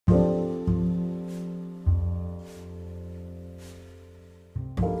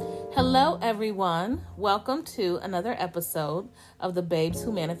Hello, everyone. Welcome to another episode of the Babes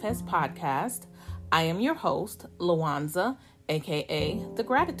Who Manifest podcast. I am your host, Lawanza, aka The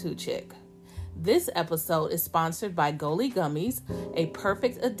Gratitude Chick. This episode is sponsored by Goli Gummies, a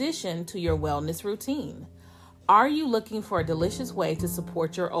perfect addition to your wellness routine. Are you looking for a delicious way to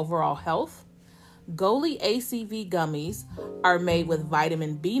support your overall health? Goli ACV gummies are made with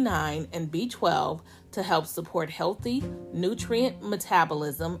vitamin B9 and B12 to help support healthy nutrient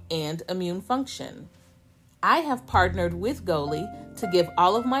metabolism and immune function. I have partnered with Goli to give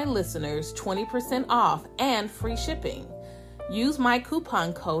all of my listeners 20% off and free shipping. Use my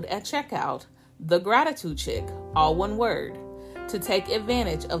coupon code at checkout, The Gratitude Chick, all one word, to take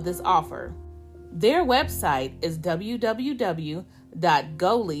advantage of this offer. Their website is www.goli.com.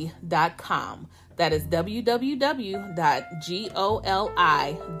 That is www.goli.com.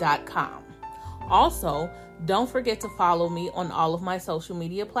 Also, don't forget to follow me on all of my social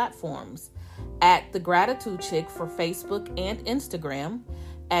media platforms at The Gratitude Chick for Facebook and Instagram,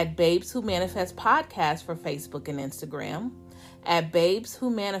 at Babes Who Manifest Podcast for Facebook and Instagram, at Babes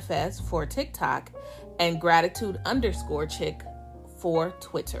Who Manifest for TikTok, and Gratitude_Chick for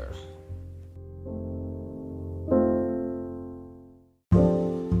Twitter.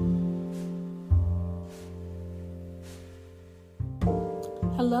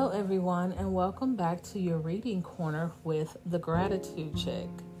 Hello, everyone, and welcome back to your reading corner with The Gratitude Chick.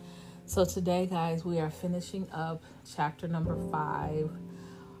 So today, guys, we are finishing up chapter number 5,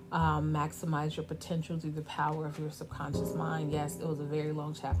 Maximize Your Potential Through the Power of Your Subconscious Mind. Yes, it was a very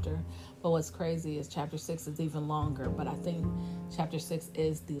long chapter, but what's crazy is chapter 6 is even longer, but I think chapter 6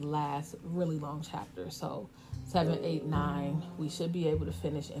 is the last really long chapter. So 7, 8, 9, we should be able to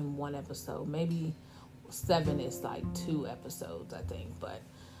finish in one episode. Maybe 7 is like 2 episodes, I think, but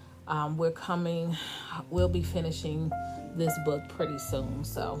we'll be finishing this book pretty soon,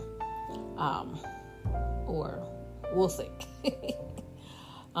 so or we'll see.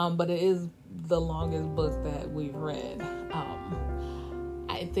 But it is the longest book that we've read.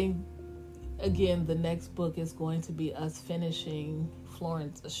 I think, again, the next book is going to be us finishing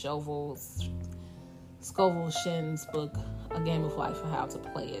Florence Scovel Shinn's book, A Game of Life and How to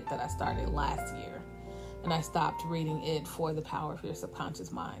Play It, that I started last year. And I stopped reading it for The Power of Your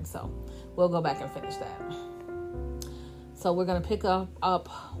Subconscious Mind. So we'll go back and finish that. So we're going to pick up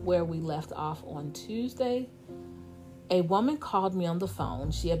where we left off on Tuesday. A woman called me on the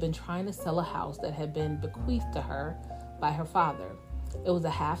phone. She had been trying to sell a house that had been bequeathed to her by her father. It was a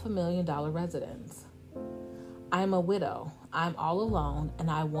 $500,000 residence. I'm a widow. I'm all alone,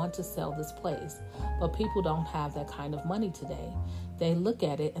 and I want to sell this place. But people don't have that kind of money today. They look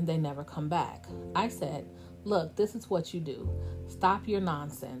at it and they never come back. I said, look, this is what you do. Stop your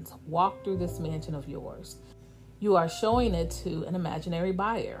nonsense. Walk through this mansion of yours. You are showing it to an imaginary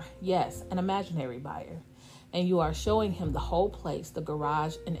buyer. Yes, an imaginary buyer. And you are showing him the whole place, the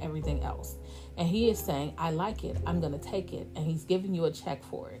garage and everything else. And he is saying, I like it. I'm going to take it. And he's giving you a check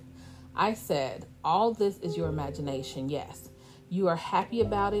for it. I said, all this is your imagination. Yes, you are happy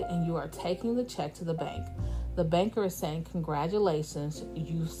about it and you are taking the check to the bank. The banker is saying, congratulations,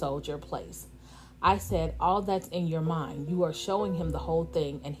 you sold your place. I said, all that's in your mind. You are showing him the whole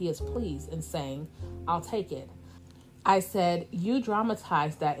thing and he is pleased and saying, I'll take it. I said, you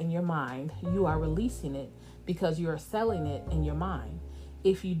dramatize that in your mind. You are releasing it because you are selling it in your mind.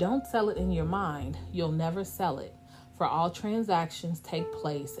 If you don't sell it in your mind, you'll never sell it. For all transactions take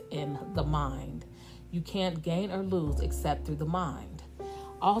place in the mind. You can't gain or lose except through the mind.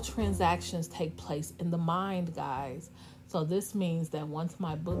 All transactions take place in the mind, guys. So this means that once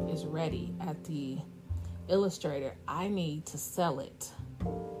my book is ready at the Illustrator, I need to sell it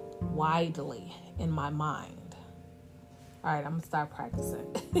widely in my mind. All right, I'm going to start practicing.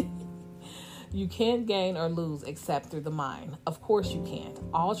 You can't gain or lose except through the mind. Of course you can't.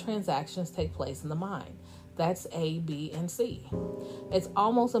 All transactions take place in the mind. That's A, B, and C. It's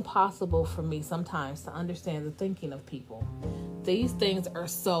almost impossible for me sometimes to understand the thinking of people. These things are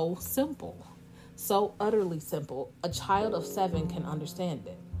so simple, so utterly simple. A child of 7 can understand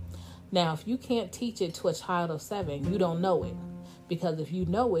it. Now, if you can't teach it to a child of 7, you don't know it. Because if you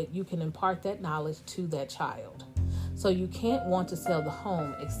know it, you can impart that knowledge to that child. So you can't want to sell the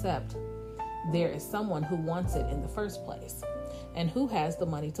home except there is someone who wants it in the first place and who has the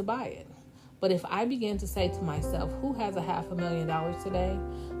money to buy it. But if I begin to say to myself, who has a $500,000 today?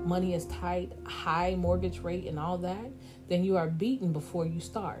 Money is tight, high mortgage rate and all that, then you are beaten before you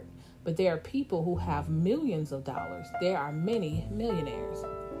start. But there are people who have millions of dollars. There are many millionaires.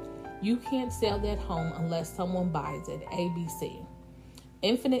 You can't sell that home unless someone buys it, ABC.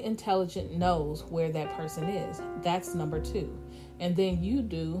 Infinite Intelligence knows where that person is. That's number 2. And then you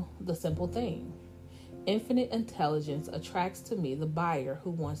do the simple thing. Infinite intelligence attracts to me the buyer who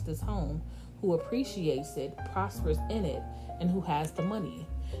wants this home, who appreciates it, prospers in it, and who has the money.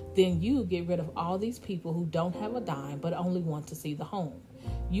 Then you get rid of all these people who don't have a dime but only want to see the home.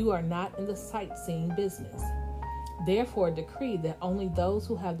 You are not in the sightseeing business. Therefore, decree that only those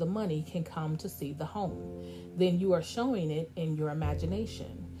who have the money can come to see the home. Then you are showing it in your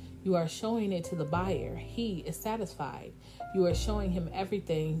imagination. You are showing it to the buyer. He is satisfied. You are showing him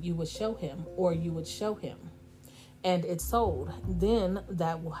everything you would show him or you would show him. And it's sold. Then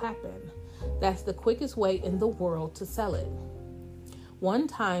that will happen. That's the quickest way in the world to sell it. One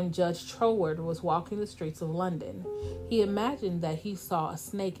time, Judge Troward was walking the streets of London. He imagined that he saw a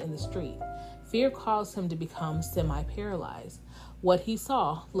snake in the street. Fear caused him to become semi-paralyzed. What he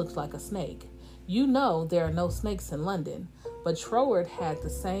saw looked like a snake. You know there are no snakes in London, but Troward had the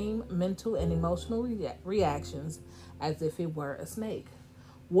same mental and emotional reactions as if it were a snake.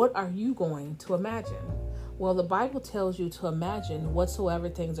 What are you going to imagine? Well, the Bible tells you to imagine whatsoever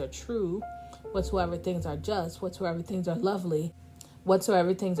things are true, whatsoever things are just, whatsoever things are lovely,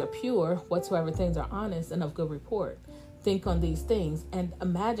 whatsoever things are pure, whatsoever things are honest and of good report. Think on these things and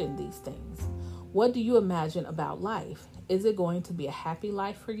imagine these things. What do you imagine about life? Is it going to be a happy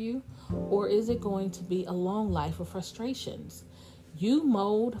life for you, or is it going to be a long life of frustrations? You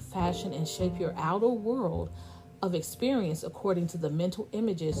mold, fashion, and shape your outer world of experience according to the mental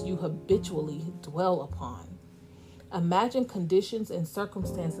images you habitually dwell upon. Imagine conditions and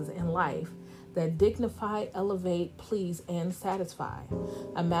circumstances in life that dignify, elevate, please, and satisfy.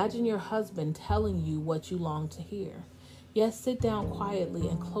 Imagine your husband telling you what you long to hear. Yes, sit down quietly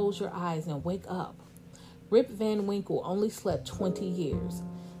and close your eyes and wake up. Rip Van Winkle only slept 20 years.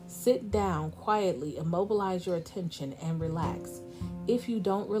 Sit down quietly, immobilize your attention, and relax. If you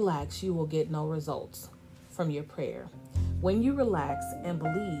don't relax, you will get no results from your prayer. When you relax and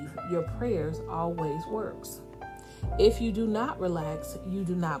believe, your prayers always works. If you do not relax, you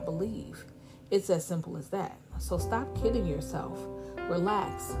do not believe. It's as simple as that. So stop kidding yourself.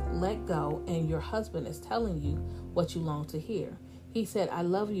 Relax, let go, and your husband is telling you what you long to hear. He said, I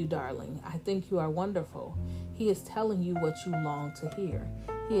love you, darling. I think you are wonderful. He is telling you what you long to hear.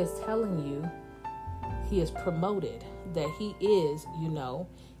 He is telling you he is promoted, that he is,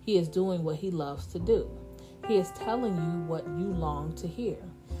 he is doing what he loves to do. He is telling you what you long to hear,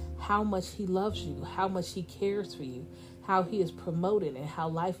 how much he loves you, how much he cares for you, how he is promoted and how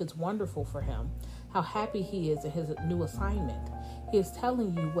life is wonderful for him, how happy he is in his new assignment. He is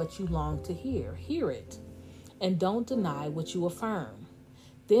telling you what you long to hear. Hear it, and don't deny what you affirm.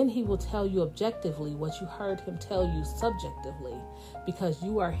 Then he will tell you objectively what you heard him tell you subjectively, because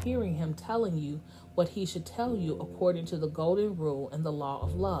you are hearing him telling you what he should tell you according to the golden rule and the law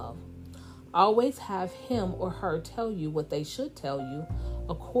of love. Always have him or her tell you what they should tell you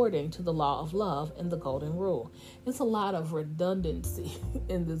according to the law of love and the golden rule. It's a lot of redundancy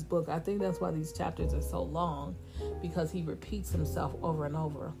in this book. I think that's why these chapters are so long, because he repeats himself over and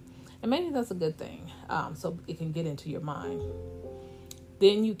over. And maybe that's a good thing, so it can get into your mind.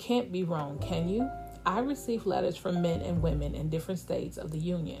 Then you can't be wrong, can you? I receive letters from men and women in different states of the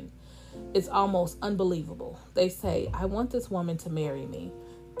Union. It's almost unbelievable. They say, I want this woman to marry me.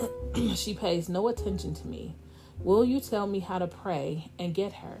 She pays no attention to me. Will you tell me how to pray and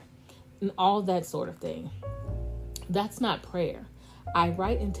get her? And all that sort of thing. That's not prayer. I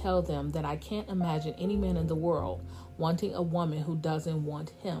write and tell them that I can't imagine any man in the world wanting a woman who doesn't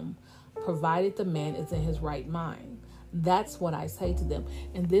want him, provided the man is in his right mind. That's what I say to them.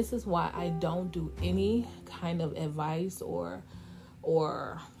 And this is why I don't do any kind of advice or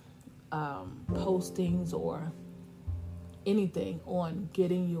postings or anything on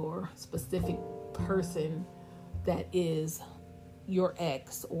getting your specific person that is your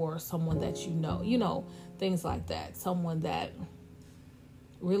ex or someone that you know, things like that. Someone that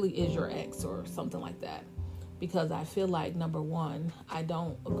really is your ex or something like that. Because I feel like, number one, I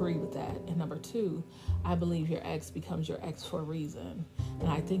don't agree with that. And number two, I believe your ex becomes your ex for a reason. And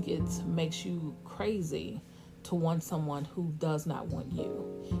I think it makes you crazy to want someone who does not want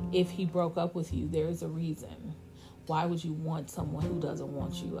you. If he broke up with you, there is a reason. Why would you want someone who doesn't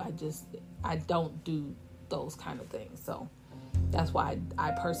want you? I don't do those kind of things. So that's why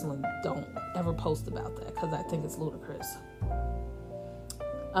I personally don't ever post about that, because I think it's ludicrous.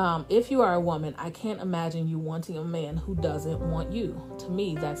 If you are a woman, I can't imagine you wanting a man who doesn't want you. To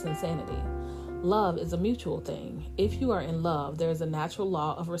me, that's insanity. Love is a mutual thing. If you are in love, there is a natural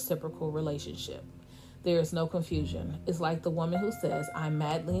law of reciprocal relationship. There is no confusion. It's like the woman who says, I'm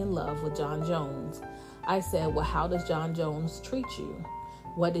madly in love with John Jones. I said, well, how does John Jones treat you?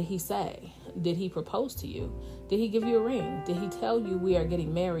 What did he say? Did he propose to you? Did he give you a ring? Did he tell you we are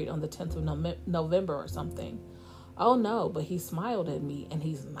getting married on the 10th of November or something? Oh no, but he smiled at me and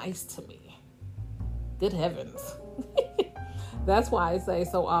he's nice to me. Good heavens. That's why I say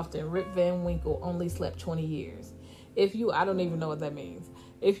so often, Rip Van Winkle only slept 20 years. I don't even know what that means.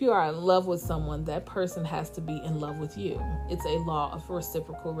 If you are in love with someone, that person has to be in love with you. It's a law of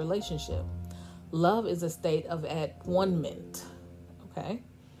reciprocal relationship. Love is a state of at one-ment. Okay?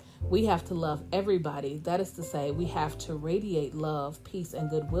 We have to love everybody. That is to say, we have to radiate love, peace, and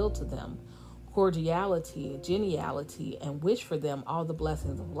goodwill to them, cordiality, geniality, and wish for them all the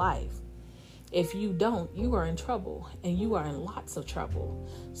blessings of life. If you don't, you are in trouble, and you are in lots of trouble.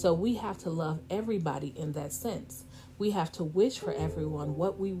 So we have to love everybody in that sense. We have to wish for everyone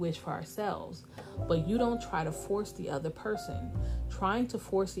what we wish for ourselves. But you don't try to force the other person. Trying to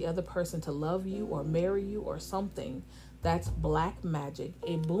force the other person to love you or marry you or something, that's black magic.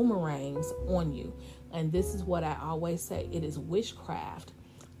 It boomerangs on you. And this is what I always say. It is witchcraft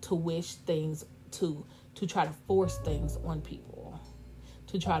to wish things, to try to force things on people,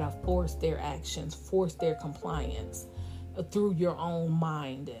 to try to force their actions, force their compliance through your own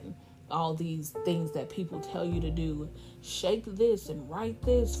mind and all these things that people tell you to do. Shake this and write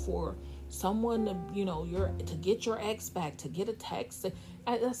this for someone to, to get your ex back, to get a text.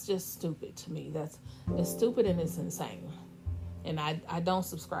 That's just stupid to me. It's stupid and it's insane. And I don't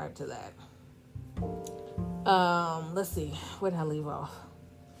subscribe to that. Let's see. Where did I leave off?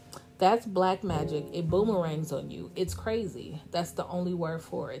 That's black magic. It boomerangs on you. It's crazy. That's the only word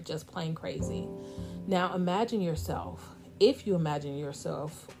for it. Just plain crazy. Now imagine yourself. If you imagine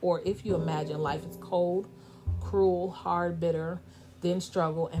yourself, or if you imagine life is cold, cruel, hard, bitter, then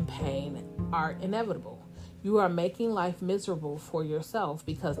struggle and pain are inevitable. You are making life miserable for yourself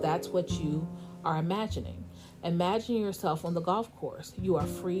because that's what you are imagining. Imagine yourself on the golf course. You are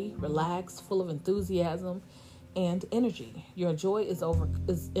free, relaxed, full of enthusiasm and energy. Your joy is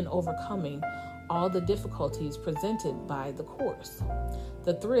in overcoming all the difficulties presented by the course.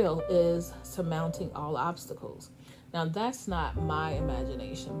 The thrill is surmounting all obstacles. Now, that's not my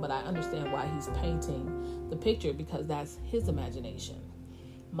imagination, but I understand why he's painting the picture because that's his imagination.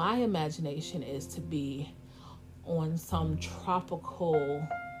 My imagination is to be on some tropical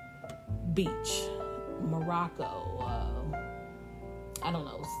beach, Morocco,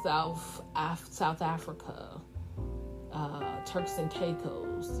 South Africa, Turks and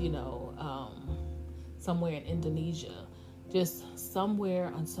Caicos, somewhere in Indonesia, just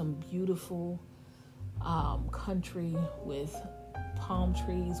somewhere on some beautiful country with palm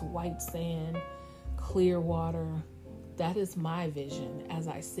trees, white sand, clear water. That is my vision as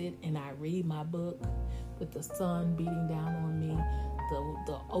I sit and I read my book with the sun beating down on me,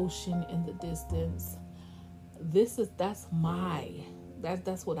 the ocean in the distance. That's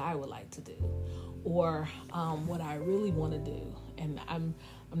what I would like to do, or what I really want to do. And I'm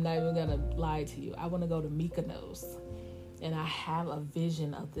not even gonna lie to you. I want to go to Mykonos. And I have a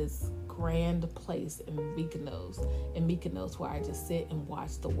vision of this grand place in Mykonos where I just sit and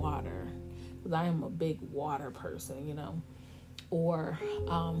watch the water. Because I am a big water person, Or,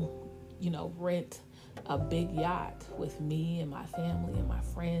 rent a big yacht with me and my family and my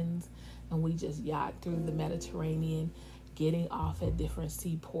friends. And we just yacht through the Mediterranean, getting off at different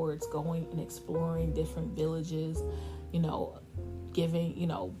seaports, going and exploring different villages,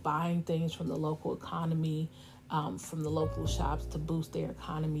 buying things from the local economy, from the local shops to boost their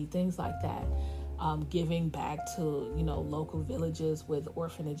economy, things like that. Giving back to, local villages with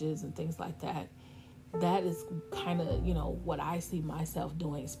orphanages and things like that. That is kind of, what I see myself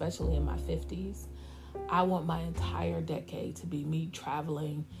doing, especially in my 50s. I want my entire decade to be me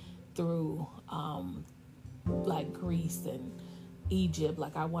traveling through, like Greece and Egypt.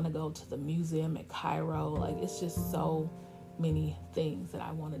 Like I want to go to the museum at Cairo. Like it's just so many things that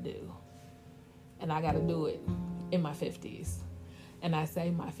I want to do. And I got to do it in my 50s. And I say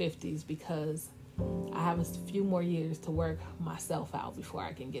my 50s because I have a few more years to work myself out before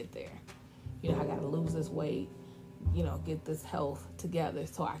I can get there. I got to lose this weight, get this health together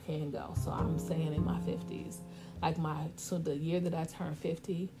so I can go. So I'm saying in my 50s, so the year that I turn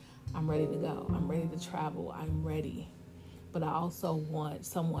 50, I'm ready to go. I'm ready to travel. I'm ready. But I also want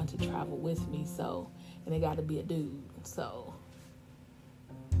someone to travel with me. And it got to be a dude. So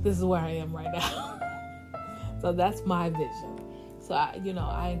this is where I am right now. So that's my vision. So,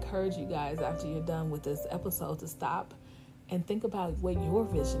 I encourage you guys after you're done with this episode to stop and think about what your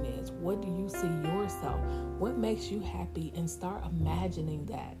vision is. What do you see yourself? What makes you happy? And start imagining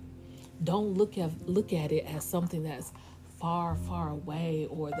that. Don't look at it as something that's far, far away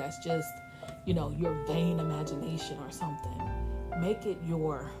or that's just, your vain imagination or something. Make it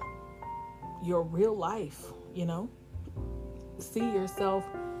your your real life, See yourself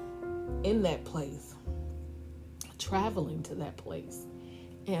in that place, traveling to that place,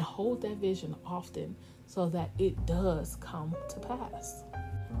 and hold that vision often so that it does come to pass.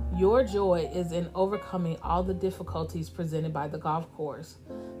 Your joy is in overcoming all the difficulties presented by the golf course.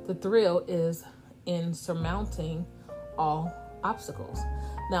 The thrill is in surmounting all obstacles.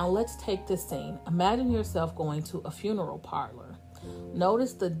 Now let's take this scene. Imagine yourself going to a funeral parlor.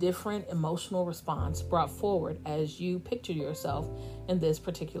 Notice the different emotional response brought forward as you picture yourself in this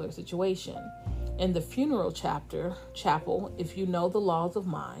particular situation. In the funeral chapel, if you know the laws of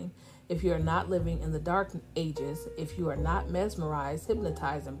mind, if you are not living in the dark ages, if you are not mesmerized,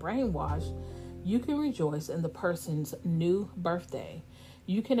 hypnotized, and brainwashed, you can rejoice in the person's new birthday.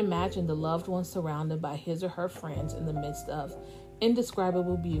 You can imagine the loved one surrounded by his or her friends in the midst of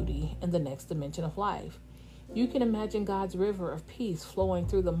indescribable beauty in the next dimension of life. You can imagine God's river of peace flowing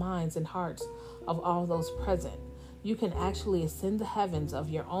through the minds and hearts of all those present. You can actually ascend the heavens of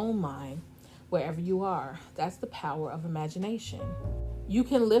your own mind wherever you are. That's the power of imagination. You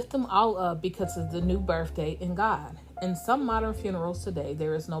can lift them all up because of the new birthday in God. In some modern funerals today,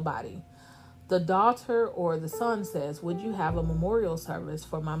 there is nobody. The daughter or the son says, "Would you have a memorial service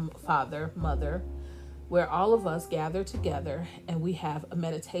for my father, mother, where all of us gather together and we have a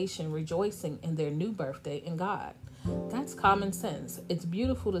meditation rejoicing in their new birthday in God?" That's common sense. It's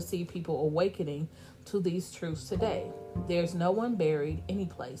beautiful to see people awakening to these truths today. There's no one buried any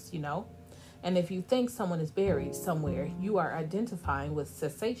place, And if you think someone is buried somewhere, you are identifying with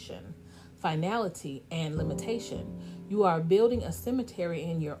cessation, finality, and limitation. You are building a cemetery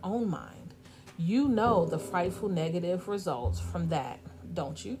in your own mind. You know the frightful negative results from that,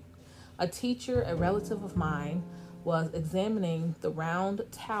 don't you? A teacher, a relative of mine, was examining the round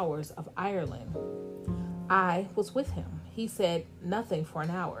towers of Ireland. I was with him. He said nothing for an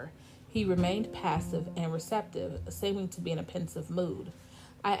hour. He remained passive and receptive, seeming to be in a pensive mood.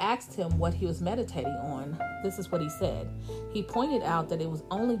 I asked him what he was meditating on. This is what he said. He pointed out that it was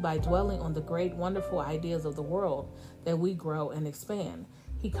only by dwelling on the great, wonderful ideas of the world that we grow and expand.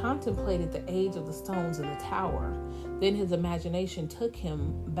 He contemplated the age of the stones in the tower. Then his imagination took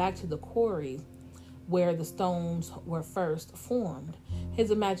him back to the quarry where the stones were first formed.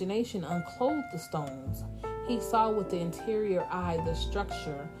 His imagination unclothed the stones. He saw with the interior eye the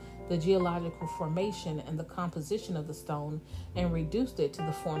structure, the geological formation, and the composition of the stone, and reduced it to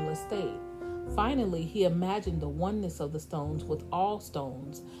the formless state. Finally, he imagined the oneness of the stones with all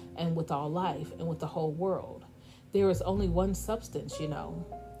stones, and with all life, and with the whole world. There is only one substance,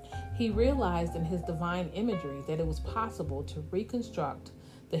 He realized in his divine imagery that it was possible to reconstruct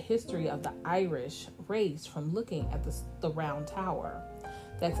the history of the Irish race from looking at the round tower.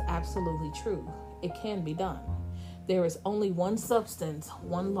 That's absolutely true. It can be done. There is only one substance,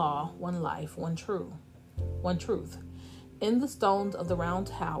 one law, one life, one truth. In the stones of the round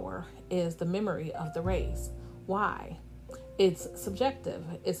tower is the memory of the race. Why? It's subjective.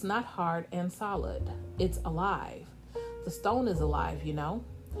 It's not hard and solid. It's alive. The stone is alive,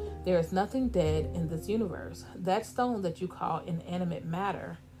 There is nothing dead in this universe. That stone that you call inanimate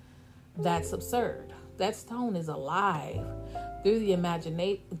matter, that's absurd. That stone is alive. Through the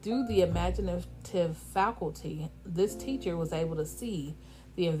imaginative faculty, this teacher was able to see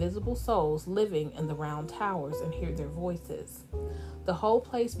the invisible souls living in the round towers and hear their voices. The whole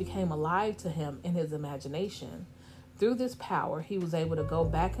place became alive to him in his imagination. Through this power, he was able to go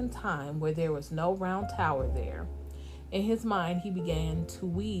back in time where there was no round tower there. In his mind, he began to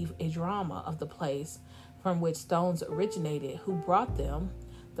weave a drama of the place from which stones originated, who brought them,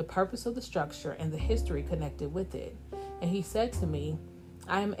 the purpose of the structure, and the history connected with it. And he said to me,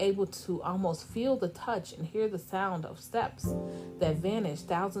 I am able to almost feel the touch and hear the sound of steps that vanished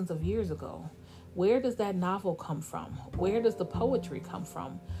thousands of years ago. Where does that novel come from? Where does the poetry come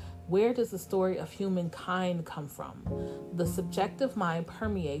from? Where does the story of humankind come from? The subjective mind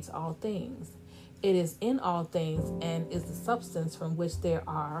permeates all things. It is in all things and is the substance from which they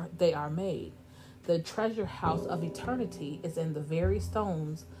are made. The treasure house of eternity is in the very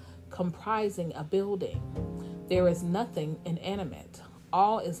stones comprising a building. There is nothing inanimate.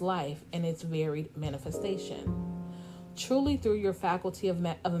 All is life in its varied manifestation. Truly, through your faculty of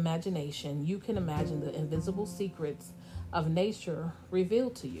imagination, you can imagine the invisible secrets of nature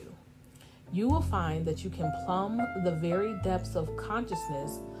revealed to you. You will find that you can plumb the very depths of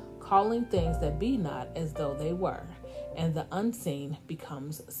consciousness, calling things that be not as though they were, and the unseen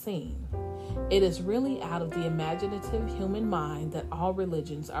becomes seen. It is really out of the imaginative human mind that all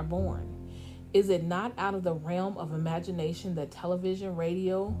religions are born. Is it not out of the realm of imagination that television,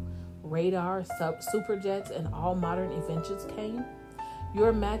 radio, radar, superjets, and all modern inventions came? Your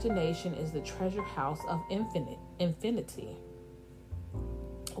imagination is the treasure house of infinity,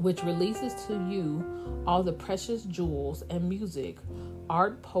 which releases to you all the precious jewels and music,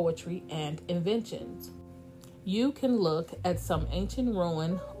 art, poetry, and inventions. You can look at some ancient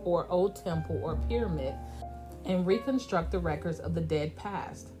ruin or old temple or pyramid and reconstruct the records of the dead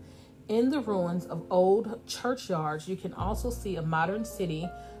past. In the ruins of old churchyards, you can also see a modern city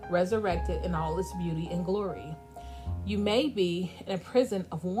resurrected in all its beauty and glory. You may be in a prison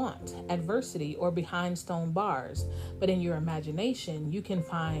of want, adversity, or behind stone bars, but in your imagination, you can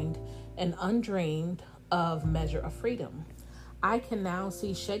find an undreamed of measure of freedom. I can now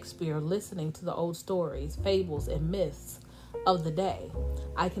see Shakespeare listening to the old stories, fables, and myths of the day.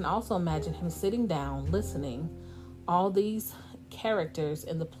 I can also imagine him sitting down, listening all these characters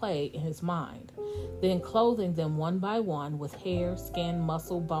in the play in his mind, then clothing them one by one with hair, skin,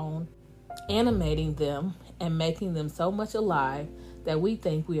 muscle, bone, animating them and making them so much alive that we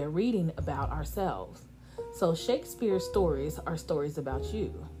think we are reading about ourselves. So Shakespeare's stories are stories about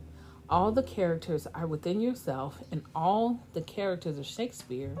you. All the characters are within yourself, and all the characters of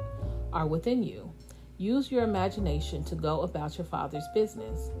Shakespeare are within you. Use your imagination to go about your Father's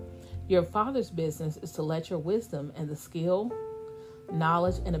business. Your Father's business is to let your wisdom and the skill,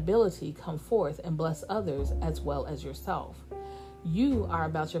 knowledge, and ability come forth and bless others as well as yourself. You are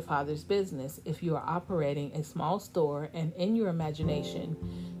about your Father's business if you are operating a small store, and in your imagination,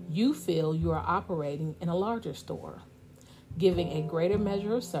 you feel you are operating in a larger store, giving a greater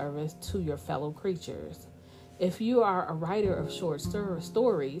measure of service to your fellow creatures. If you are a writer of short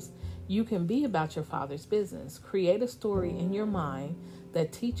stories, you can be about your Father's business. Create a story in your mind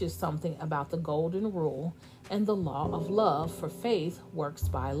that teaches something about the golden rule and the law of love, for faith works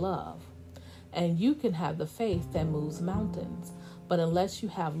by love. And you can have the faith that moves mountains. But unless you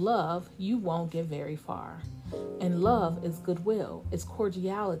have love, you won't get very far. And love is goodwill, it's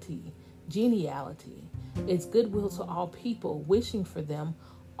cordiality, geniality. It's goodwill to all people, wishing for them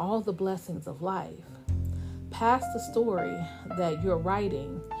all the blessings of life. Pass the story that you're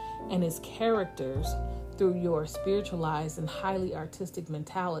writing and its characters through your spiritualized and highly artistic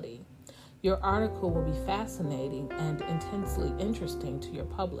mentality. Your article will be fascinating and intensely interesting to your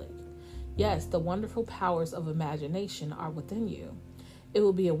public. Yes, the wonderful powers of imagination are within you. It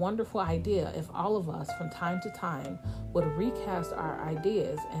would be a wonderful idea if all of us from time to time would recast our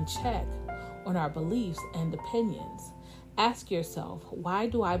ideas and check on our beliefs and opinions. Ask yourself, why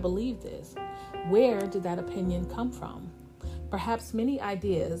do I believe this? Where did that opinion come from? Perhaps many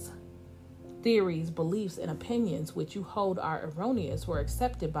ideas, theories, beliefs, and opinions which you hold are erroneous were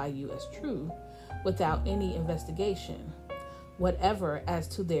accepted by you as true without any investigation whatever as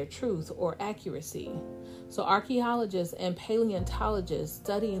to their truth or accuracy. So archaeologists and paleontologists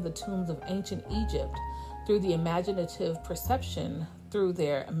studying the tombs of ancient Egypt through their imaginative perception,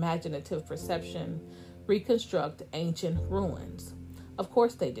 reconstruct ancient ruins. Of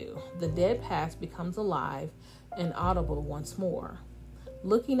course they do. The dead past becomes alive and audible once more.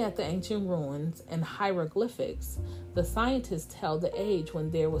 Looking at the ancient ruins and hieroglyphics, the scientists tell the age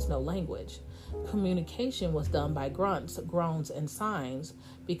when there was no language. Communication was done by grunts, groans, and signs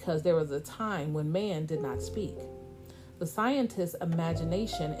because there was a time when man did not speak. The scientists'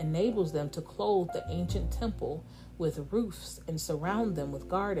 imagination enables them to clothe the ancient temple with roofs and surround them with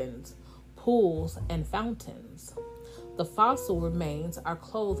gardens, pools, and fountains. The fossil remains are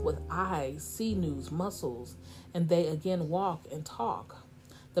clothed with eyes, sinews, muscles, and they again walk and talk.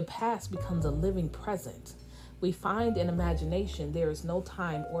 The past becomes a living present. We find in imagination there is no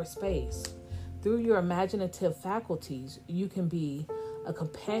time or space. Through your imaginative faculties, you can be a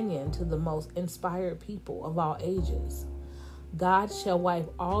companion to the most inspired people of all ages. God shall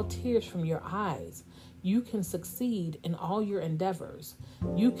wipe all tears from your eyes. You can succeed in all your endeavors.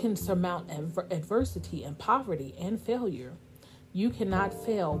 You can surmount adversity and poverty and failure. You cannot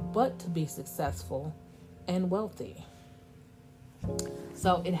fail but to be successful and wealthy.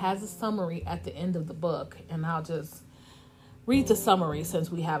 So it has a summary at the end of the book, and I'll just read the summary since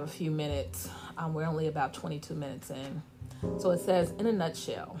we have a few minutes. We're only about 22 minutes in. So it says, in a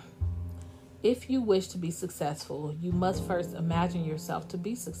nutshell, if you wish to be successful, you must first imagine yourself to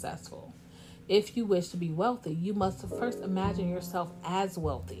be successful. If you wish to be wealthy, you must first imagine yourself as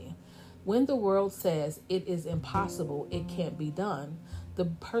wealthy. When the world says it is impossible, it can't be done, the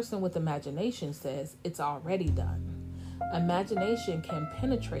person with imagination says it's already done. Imagination can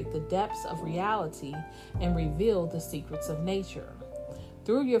penetrate the depths of reality and reveal the secrets of nature.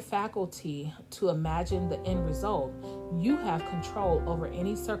 Through your faculty to imagine the end result, you have control over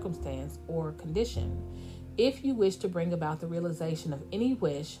any circumstance or condition. If you wish to bring about the realization of any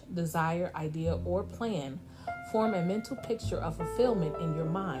wish, desire, idea, or plan Form a mental picture of fulfillment in your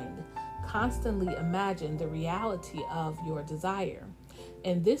mind. Constantly imagine the reality of your desire.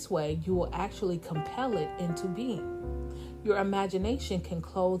 In this way, you will actually compel it into being. Your imagination can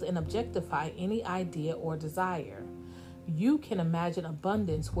clothe and objectify any idea or desire. You can imagine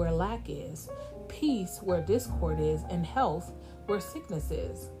abundance where lack is, peace where discord is, and health where sickness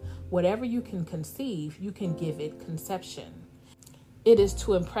is. Whatever you can conceive, you can give it conception. It is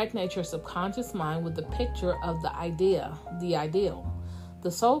to impregnate your subconscious mind with the picture of the ideal.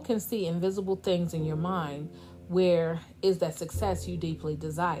 The soul can see invisible things in your mind. Where is that success you deeply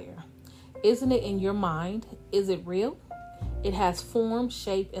desire? Isn't it in your mind? Is it real? It has form,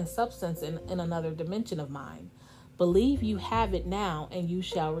 shape, and substance in another dimension of mind. Believe you have it now and you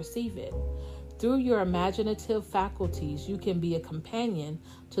shall receive it. Through your imaginative faculties, you can be a companion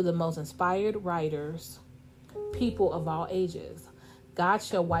to the most inspired writers, people of all ages. God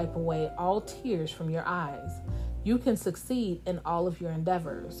shall wipe away all tears from your eyes. You can succeed in all of your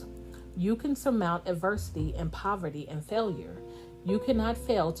endeavors. You can surmount adversity and poverty and failure. You cannot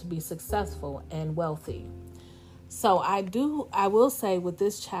fail to be successful and wealthy. So I will say with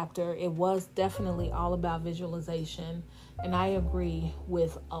this chapter, it was definitely all about visualization. And I agree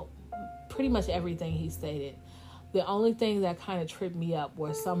with pretty much everything he stated. The only thing that kind of tripped me up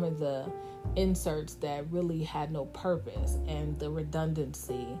were some of the inserts that really had no purpose and the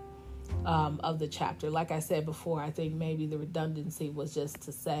redundancy of the chapter. Like I said before, I think maybe the redundancy was just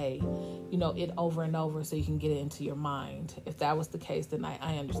to say, it over and over so you can get it into your mind. If that was the case, then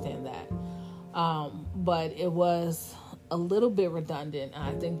I understand that. But it was a little bit redundant, and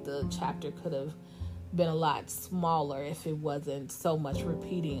I think the chapter could have been a lot smaller if it wasn't so much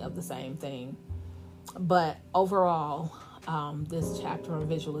repeating of the same thing. But overall, this chapter on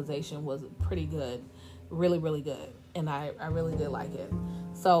visualization was pretty good, really, really good, and I really did like it.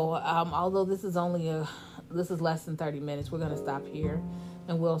 So although this is less than 30 minutes, we're going to stop here,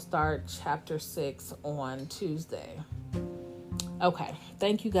 and we'll start chapter 6 on Tuesday. Okay,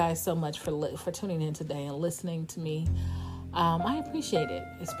 thank you guys so much for tuning in today and listening to me. I appreciate it,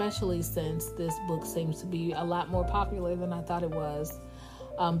 especially since this book seems to be a lot more popular than I thought it was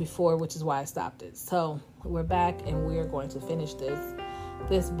before, which is why I stopped it. So we're back, and we're going to finish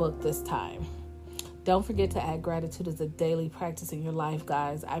this book this time. Don't forget to add gratitude as a daily practice in your life,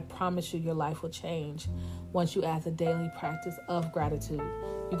 guys. I promise you your life will change once you add the daily practice of gratitude.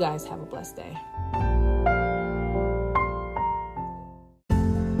 You guys have a blessed day.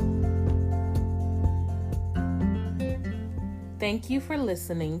 Thank you for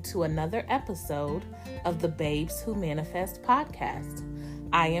listening to another episode of the Babes Who Manifest podcast.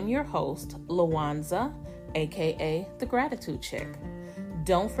 I am your host, Lawanza, aka The Gratitude Chick.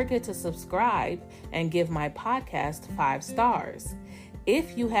 Don't forget to subscribe and give my podcast 5 stars.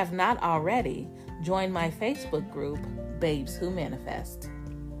 If you have not already, join my Facebook group, Babes Who Manifest.